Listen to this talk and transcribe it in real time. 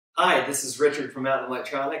Hi, this is Richard from Mountain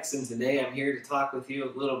Electronics, and today I'm here to talk with you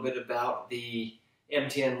a little bit about the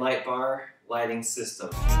MTN LITEbar lighting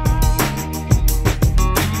system.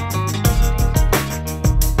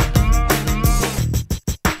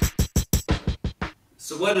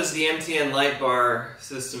 So what does the MTN LITEbar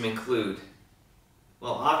system include?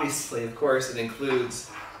 Well, obviously, of course, it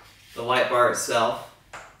includes the light bar itself,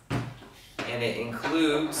 and it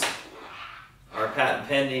includes our patent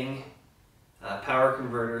pending power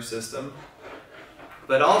converter system,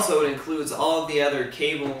 but also it includes all of the other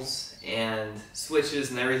cables and switches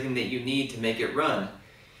and everything that you need to make it run.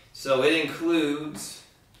 So it includes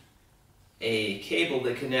a cable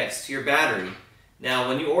that connects to your battery. Now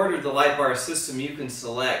when you order the LITEbar system, you can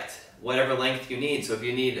select whatever length you need. So if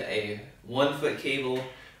you need a 1-foot cable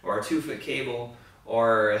or a 2-foot cable,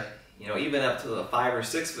 or even up to a 5 or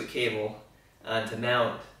 6-foot cable to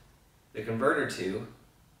mount the converter to,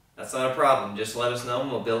 that's not a problem. Just let us know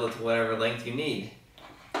and we'll build it to whatever length you need.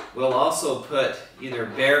 We'll also put either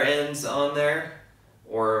bare ends on there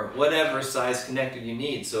or whatever size connector you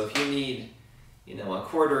need. So if you need a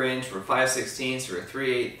 1/4 inch or 5/16 or a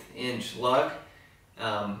 3/8 inch lug,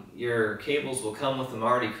 your cables will come with them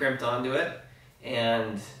already crimped onto it,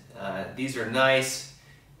 and these are nice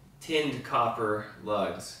tinned copper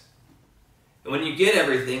lugs. And when you get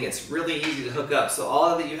everything, it's really easy to hook up. So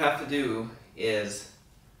all that you have to do is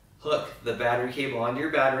hook the battery cable onto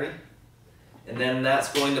your battery, and then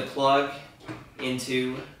that's going to plug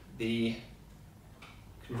into the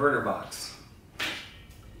converter box.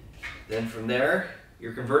 Then from there,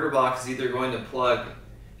 your converter box is either going to plug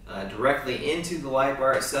directly into the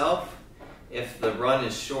LITEbar itself if the run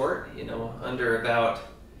is short, under about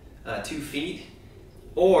 2 feet,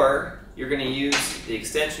 or you're going to use the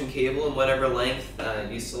extension cable in whatever length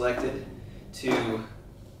you selected to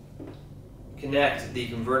connect the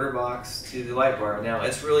converter box to the LITEbar. Now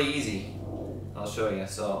it's really easy. I'll show you.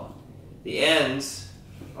 So the ends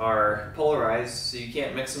are polarized, so you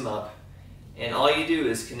can't mix them up, and all you do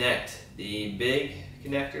is connect the big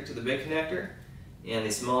connector to the big connector and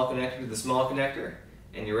the small connector to the small connector,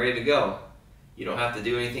 and you're ready to go. You don't have to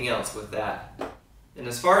do anything else with that. And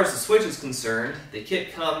as far as the switch is concerned, the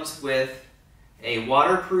kit comes with a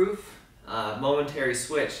waterproof momentary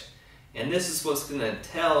switch. And this is what's going to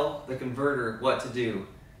tell the converter what to do,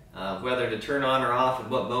 whether to turn on or off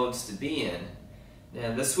and what modes to be in.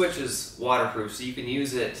 And this switch is waterproof, so you can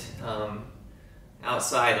use it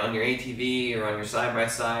outside on your ATV or on your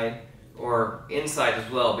side-by-side, or inside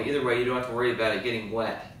as well, but either way you don't have to worry about it getting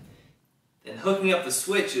wet. And hooking up the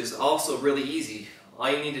switch is also really easy. All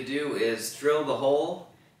you need to do is drill the hole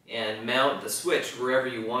and mount the switch wherever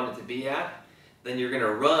you want it to be at. Then you're going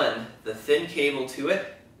to run the thin cable to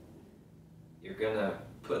it. You're going to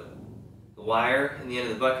put the wire in the end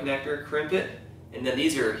of the butt connector, crimp it, and then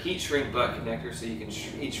these are heat shrink butt connectors, so you can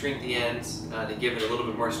heat shrink the ends to give it a little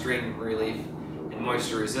bit more strain relief and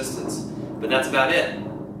moisture resistance. But that's about it.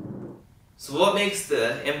 So what makes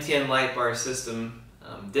the MTN LITEbar system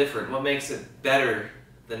different? What makes it better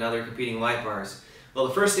than other competing light bars? Well,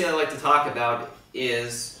 the first thing I'd like to talk about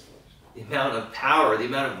is the amount of power, the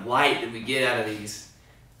amount of light that we get out of these.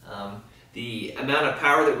 The amount of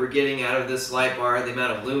power that we're getting out of this light bar, the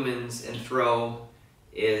amount of lumens and throw,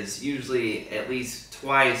 is usually at least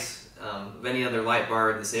twice of any other light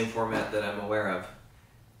bar in the same format that I'm aware of.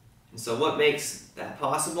 And so what makes that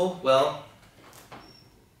possible? Well,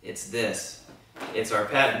 it's this. It's our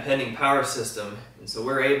patent pending power system. And so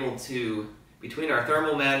we're able to, between our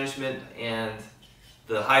thermal management and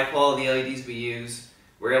the high quality LEDs we use,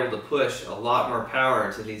 we're able to push a lot more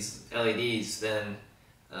power to these LEDs than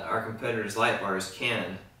our competitors' light bars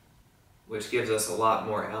can, which gives us a lot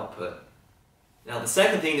more output. Now the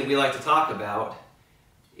second thing that we like to talk about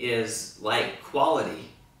is light quality.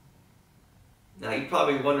 Now you're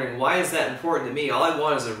probably wondering, why is that important to me? All I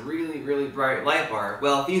want is a really, really bright light bar.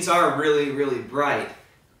 Well, these are really, really bright,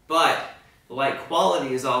 but the light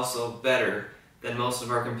quality is also better than most of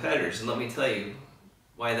our competitors, and let me tell you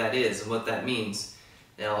why that is and what that means.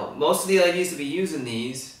 Now, most of the LEDs that we use in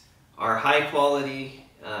these are high quality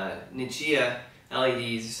Nichia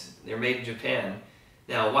LEDs. They're made in Japan.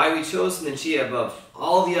 Now, why we chose Nichia above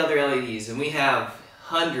all the other LEDs, and we have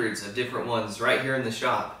hundreds of different ones right here in the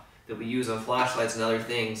shop that we use on flashlights and other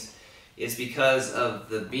things, is because of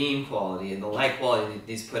the beam quality and the light quality that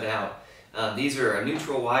these put out. These are a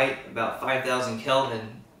neutral white, about 5,000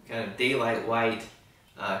 Kelvin, kind of daylight white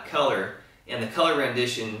color, and the color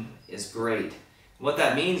rendition is great. What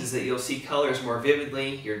that means is that you'll see colors more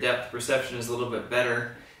vividly, your depth perception is a little bit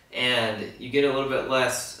better, and you get a little bit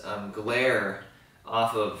less glare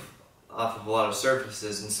off of a lot of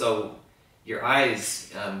surfaces, and so your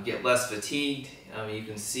eyes get less fatigued, you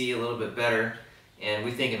can see a little bit better, and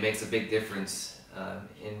we think it makes a big difference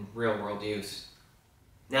in real-world use.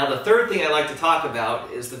 Now, the third thing I'd like to talk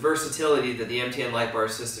about is the versatility that the MTN LITEbar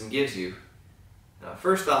system gives you.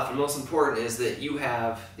 First off, and most important, is that you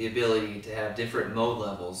have the ability to have different mode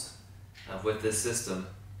levels with this system.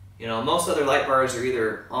 Most other light bars are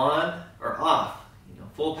either on or off,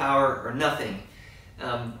 full power or nothing.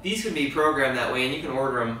 These can be programmed that way, and you can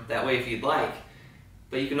order them that way if you'd like.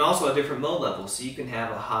 But you can also have different mode levels, so you can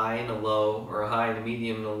have a high and a low, or a high and a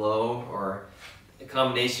medium and a low, or a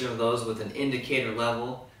combination of those with an indicator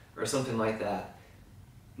level, or something like that.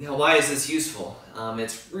 Now, why is this useful?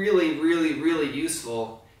 It's really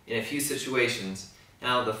useful in a few situations.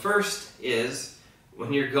 Now, the first is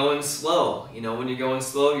when you're going slow. When you're going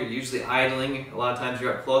slow, you're usually idling. A lot of times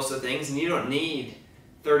you're up close to things, and you don't need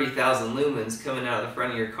 30,000 lumens coming out of the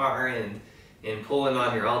front of your car and pulling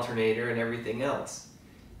on your alternator and everything else.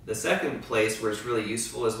 The second place where it's really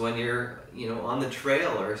useful is when you're on the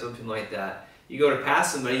trail or something like that. You go to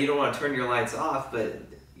pass somebody, you don't want to turn your lights off, but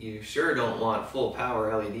you sure don't want full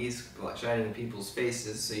power LEDs shining in people's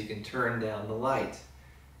faces, so you can turn down the light.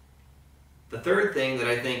 The third thing that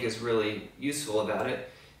I think is really useful about it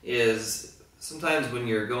is sometimes when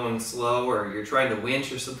you're going slow or you're trying to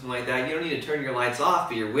winch or something like that, you don't need to turn your lights off,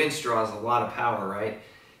 but your winch draws a lot of power, right?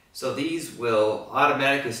 So these will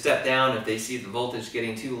automatically step down if they see the voltage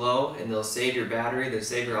getting too low, and they'll save your battery, they'll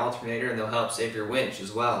save your alternator, and they'll help save your winch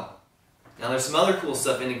as well. Now, there's some other cool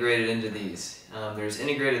stuff integrated into these. There's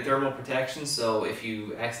integrated thermal protection, so if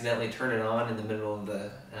you accidentally turn it on in the middle of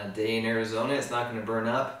the day in Arizona, it's not going to burn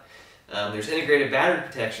up. There's integrated battery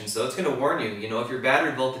protection, so it's going to warn you. If your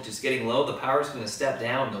battery voltage is getting low, the power is going to step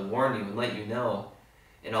down to warn you and let you know.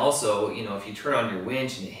 And also, if you turn on your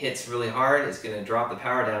winch and it hits really hard, it's going to drop the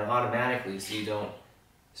power down automatically so you don't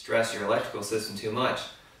stress your electrical system too much.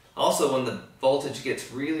 Also, when the voltage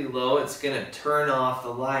gets really low, it's going to turn off the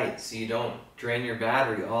light so you don't drain your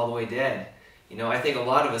battery all the way dead. I think a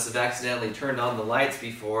lot of us have accidentally turned on the lights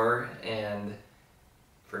before and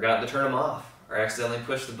forgotten to turn them off, or accidentally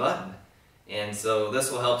pushed the button. And so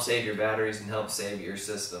this will help save your batteries and help save your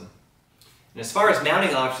system. And as far as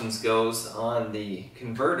mounting options goes on the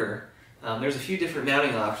converter, there's a few different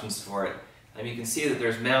mounting options for it. You can see that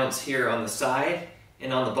there's mounts here on the side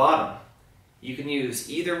and on the bottom. You can use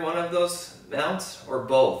either one of those mounts or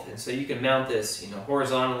both, and so you can mount this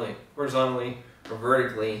horizontally or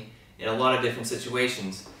vertically in a lot of different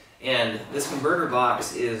situations. And this converter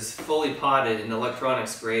box is fully potted in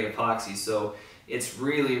electronics grade epoxy, so it's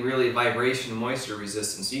really vibration and moisture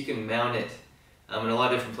resistant, so you can mount it in a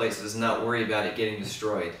lot of different places and not worry about it getting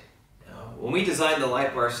destroyed. When we designed the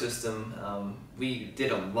LITEbar system, we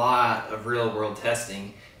did a lot of real-world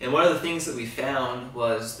testing, and one of the things that we found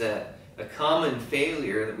was that a common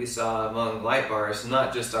failure that we saw among light bars,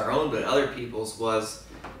 not just our own but other people's, was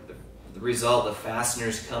the result of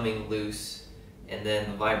fasteners coming loose and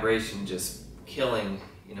then the vibration just killing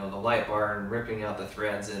the light bar and ripping out the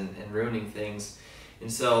threads and ruining things.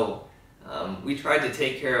 And so we tried to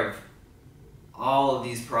take care of all of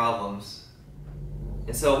these problems.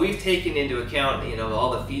 And so we've taken into account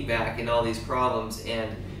all the feedback and all these problems,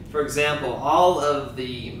 and for example, all of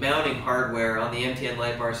the mounting hardware on the MTN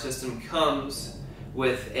LITEbar system comes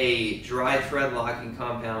with a dry thread locking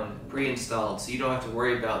compound pre-installed, so you don't have to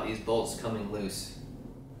worry about these bolts coming loose.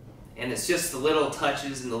 And it's just the little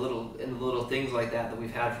touches and the little things like that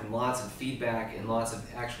we've had from lots of feedback and lots of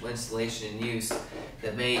actual installation and use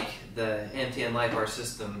that make the MTN LITEbar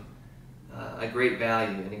system a great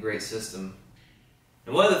value and a great system.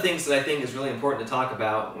 And one of the things that I think is really important to talk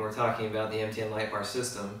about when we're talking about the MTN LITEbar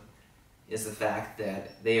system is the fact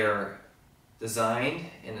that they are designed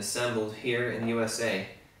and assembled here in the USA.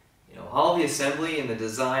 All the assembly and the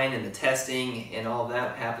design and the testing and all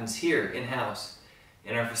that happens here in-house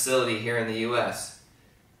in our facility here in the US.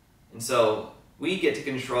 And so we get to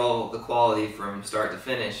control the quality from start to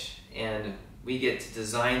finish, and we get to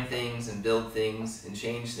design things and build things and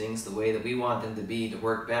change things the way that we want them to be to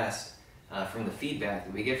work best from the feedback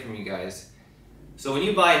that we get from you guys. So when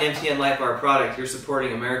you buy an MTN LITEbar product, you're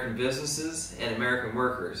supporting American businesses and American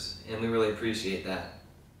workers, and we really appreciate that.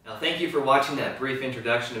 Now, thank you for watching that brief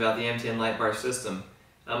introduction about the MTN LITEbar system.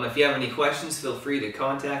 If you have any questions, feel free to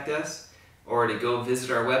contact us or to go visit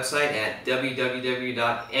our website at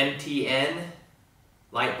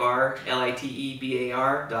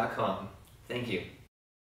www.mtnlitebar.com. Thank you.